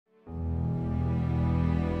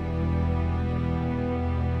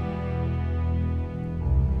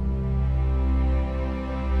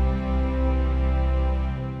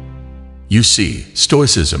You see,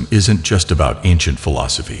 Stoicism isn't just about ancient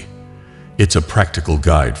philosophy. It's a practical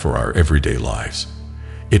guide for our everyday lives.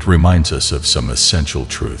 It reminds us of some essential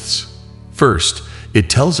truths. First, it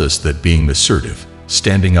tells us that being assertive,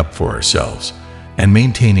 standing up for ourselves, and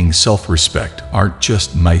maintaining self-respect aren't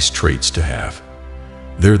just nice traits to have.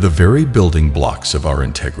 They're the very building blocks of our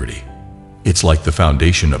integrity. It's like the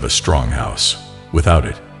foundation of a strong house. Without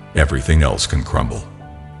it, everything else can crumble.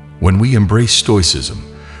 When we embrace Stoicism,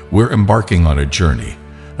 we're embarking on a journey,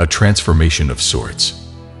 a transformation of sorts.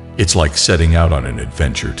 It's like setting out on an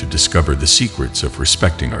adventure to discover the secrets of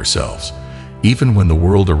respecting ourselves, even when the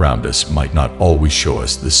world around us might not always show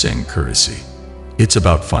us the same courtesy. It's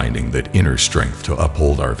about finding that inner strength to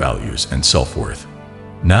uphold our values and self-worth.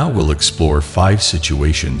 Now we'll explore 5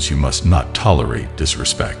 situations you must not tolerate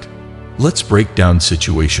disrespect. Let's break down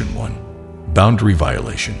situation 1. Boundary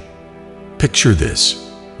violation. Picture this.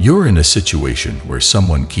 You're in a situation where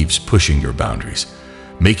someone keeps pushing your boundaries,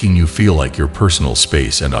 making you feel like your personal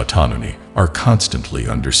space and autonomy are constantly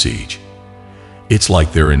under siege. It's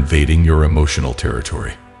like they're invading your emotional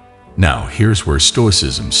territory. Now, here's where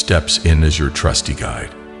Stoicism steps in as your trusty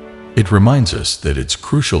guide. It reminds us that it's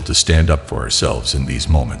crucial to stand up for ourselves in these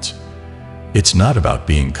moments. It's not about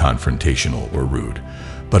being confrontational or rude,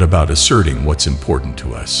 but about asserting what's important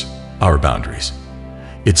to us, our boundaries.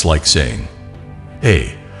 It's like saying,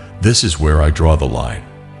 "Hey, this is where I draw the line,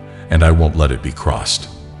 and I won't let it be crossed."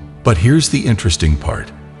 But here's the interesting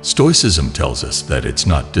part. Stoicism tells us that it's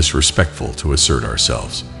not disrespectful to assert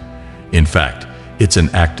ourselves. In fact, it's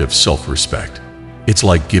an act of self-respect. It's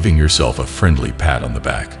like giving yourself a friendly pat on the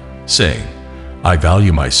back, saying, "I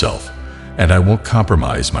value myself, and I won't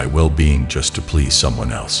compromise my well-being just to please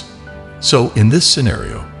someone else." So in this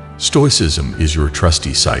scenario, Stoicism is your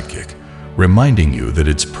trusty sidekick, reminding you that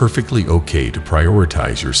it's perfectly okay to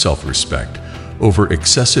prioritize your self-respect over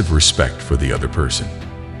excessive respect for the other person.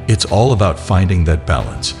 It's all about finding that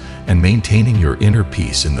balance and maintaining your inner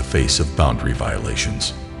peace in the face of boundary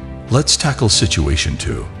violations. Let's tackle situation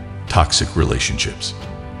 2, toxic relationships.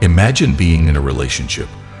 Imagine being in a relationship,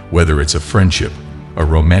 whether it's a friendship, a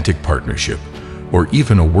romantic partnership, or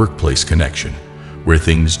even a workplace connection, where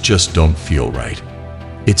things just don't feel right.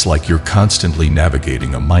 It's like you're constantly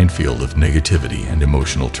navigating a minefield of negativity and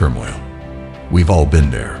emotional turmoil. We've all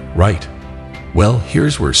been there, right? Well,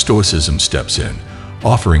 here's where Stoicism steps in,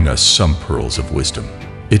 offering us some pearls of wisdom.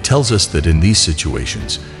 It tells us that in these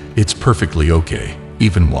situations, it's perfectly okay,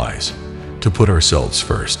 even wise, to put ourselves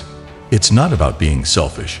first. It's not about being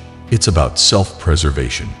selfish, it's about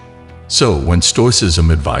self-preservation. So when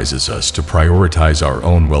Stoicism advises us to prioritize our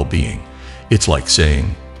own well-being, it's like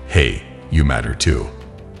saying, "Hey, you matter too."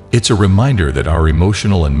 It's a reminder that our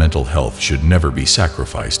emotional and mental health should never be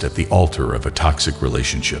sacrificed at the altar of a toxic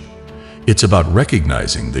relationship. It's about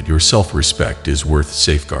recognizing that your self-respect is worth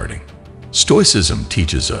safeguarding. Stoicism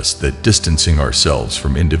teaches us that distancing ourselves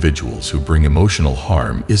from individuals who bring emotional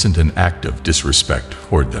harm isn't an act of disrespect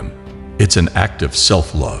toward them. It's an act of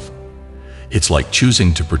self-love. It's like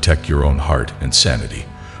choosing to protect your own heart and sanity,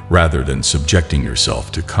 rather than subjecting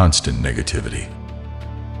yourself to constant negativity.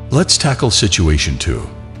 Let's tackle situation 2,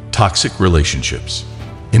 toxic relationships.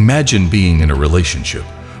 Imagine being in a relationship,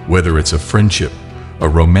 whether it's a friendship, a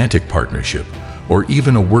romantic partnership, or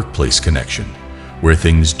even a workplace connection, where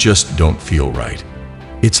things just don't feel right.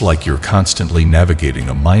 It's like you're constantly navigating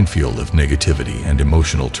a minefield of negativity and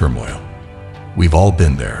emotional turmoil. We've all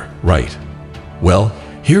been there, right? Well,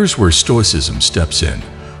 here's where Stoicism steps in,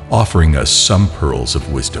 offering us some pearls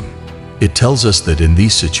of wisdom. It tells us that in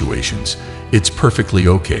these situations, it's perfectly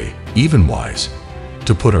okay, even wise,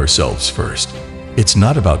 to put ourselves first. It's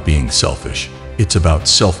not about being selfish, it's about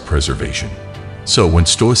self-preservation. So when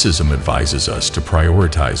Stoicism advises us to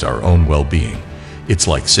prioritize our own well-being, it's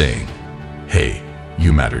like saying, "Hey,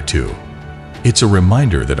 you matter too." It's a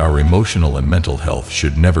reminder that our emotional and mental health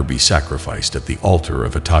should never be sacrificed at the altar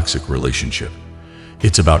of a toxic relationship.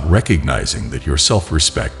 It's about recognizing that your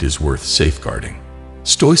self-respect is worth safeguarding.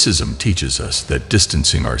 Stoicism teaches us that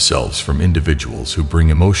distancing ourselves from individuals who bring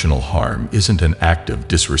emotional harm isn't an act of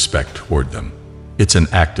disrespect toward them. It's an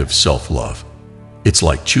act of self-love. It's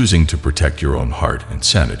like choosing to protect your own heart and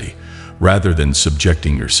sanity, rather than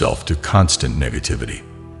subjecting yourself to constant negativity.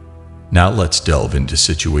 Now let's delve into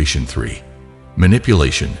situation 3,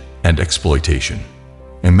 manipulation and exploitation.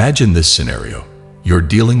 Imagine this scenario. You're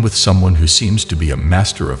dealing with someone who seems to be a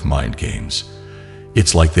master of mind games.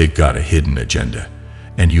 It's like they've got a hidden agenda,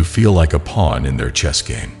 and you feel like a pawn in their chess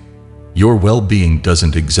game. Your well-being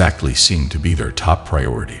doesn't exactly seem to be their top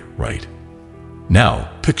priority, right? Now,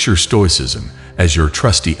 picture Stoicism as your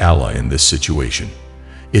trusty ally in this situation.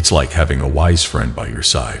 It's like having a wise friend by your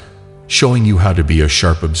side, showing you how to be a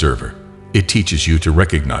sharp observer. It teaches you to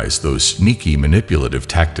recognize those sneaky manipulative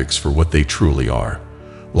tactics for what they truly are,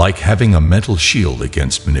 like having a mental shield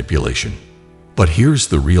against manipulation. But here's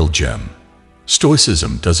the real gem.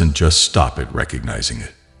 Stoicism doesn't just stop at recognizing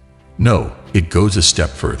it. No, it goes a step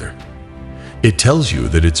further. It tells you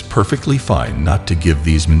that it's perfectly fine not to give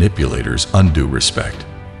these manipulators undue respect.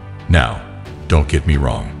 Now, don't get me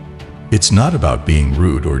wrong. It's not about being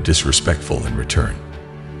rude or disrespectful in return.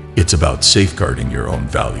 It's about safeguarding your own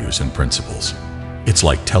values and principles. It's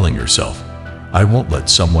like telling yourself, I won't let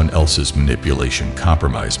someone else's manipulation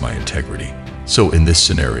compromise my integrity. So in this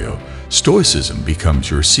scenario, Stoicism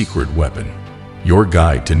becomes your secret weapon, your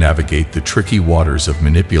guide to navigate the tricky waters of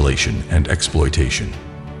manipulation and exploitation.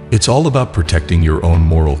 It's all about protecting your own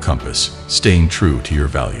moral compass, staying true to your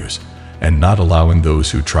values, and not allowing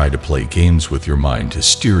those who try to play games with your mind to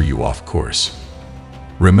steer you off course.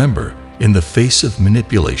 Remember, in the face of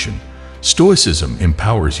manipulation, Stoicism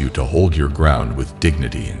empowers you to hold your ground with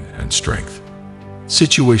dignity and strength.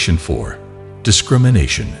 Situation 4.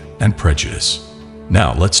 Discrimination and prejudice.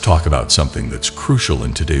 Now let's talk about something that's crucial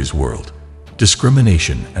in today's world.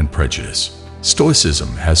 Discrimination and prejudice. Stoicism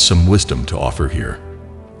has some wisdom to offer here.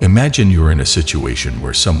 Imagine you're in a situation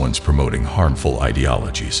where someone's promoting harmful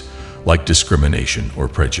ideologies, like discrimination or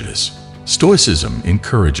prejudice. Stoicism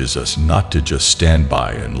encourages us not to just stand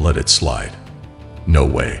by and let it slide. No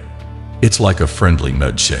way. It's like a friendly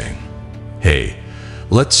nudge saying, hey,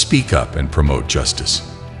 let's speak up and promote justice.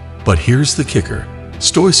 But here's the kicker.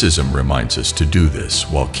 Stoicism reminds us to do this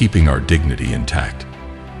while keeping our dignity intact.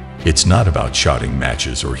 It's not about shouting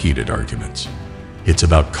matches or heated arguments. It's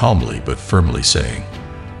about calmly but firmly saying,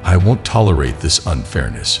 I won't tolerate this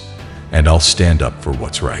unfairness, and I'll stand up for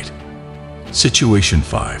what's right. Situation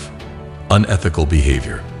 5. Unethical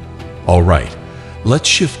behavior. All right, let's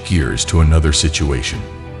shift gears to another situation.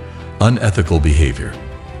 Unethical behavior.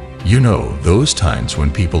 You know, those times when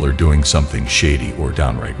people are doing something shady or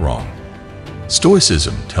downright wrong.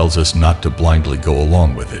 Stoicism tells us not to blindly go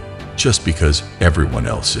along with it just because everyone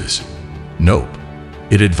else is. Nope.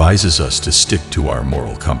 It advises us to stick to our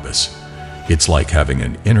moral compass. It's like having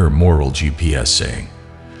an inner moral GPS saying,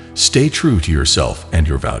 stay true to yourself and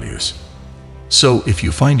your values. So if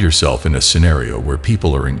you find yourself in a scenario where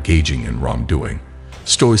people are engaging in wrongdoing,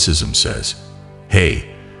 Stoicism says,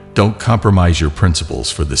 hey, don't compromise your principles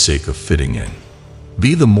for the sake of fitting in.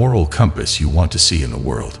 Be the moral compass you want to see in the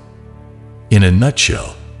world. In a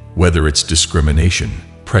nutshell, whether it's discrimination,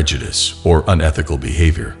 prejudice, or unethical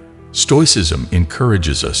behavior, Stoicism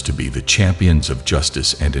encourages us to be the champions of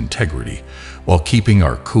justice and integrity while keeping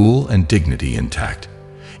our cool and dignity intact.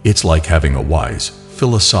 It's like having a wise,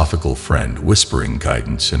 philosophical friend whispering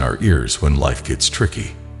guidance in our ears when life gets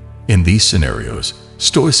tricky. In these scenarios,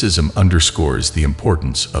 Stoicism underscores the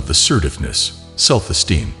importance of assertiveness,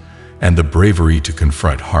 self-esteem, and the bravery to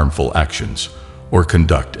confront harmful actions or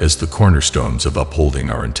conduct as the cornerstones of upholding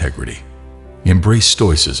our integrity. Embrace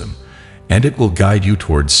Stoicism, and it will guide you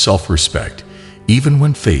towards self-respect, even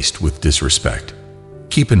when faced with disrespect.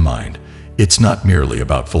 Keep in mind, it's not merely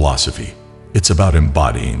about philosophy, it's about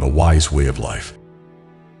embodying a wise way of life.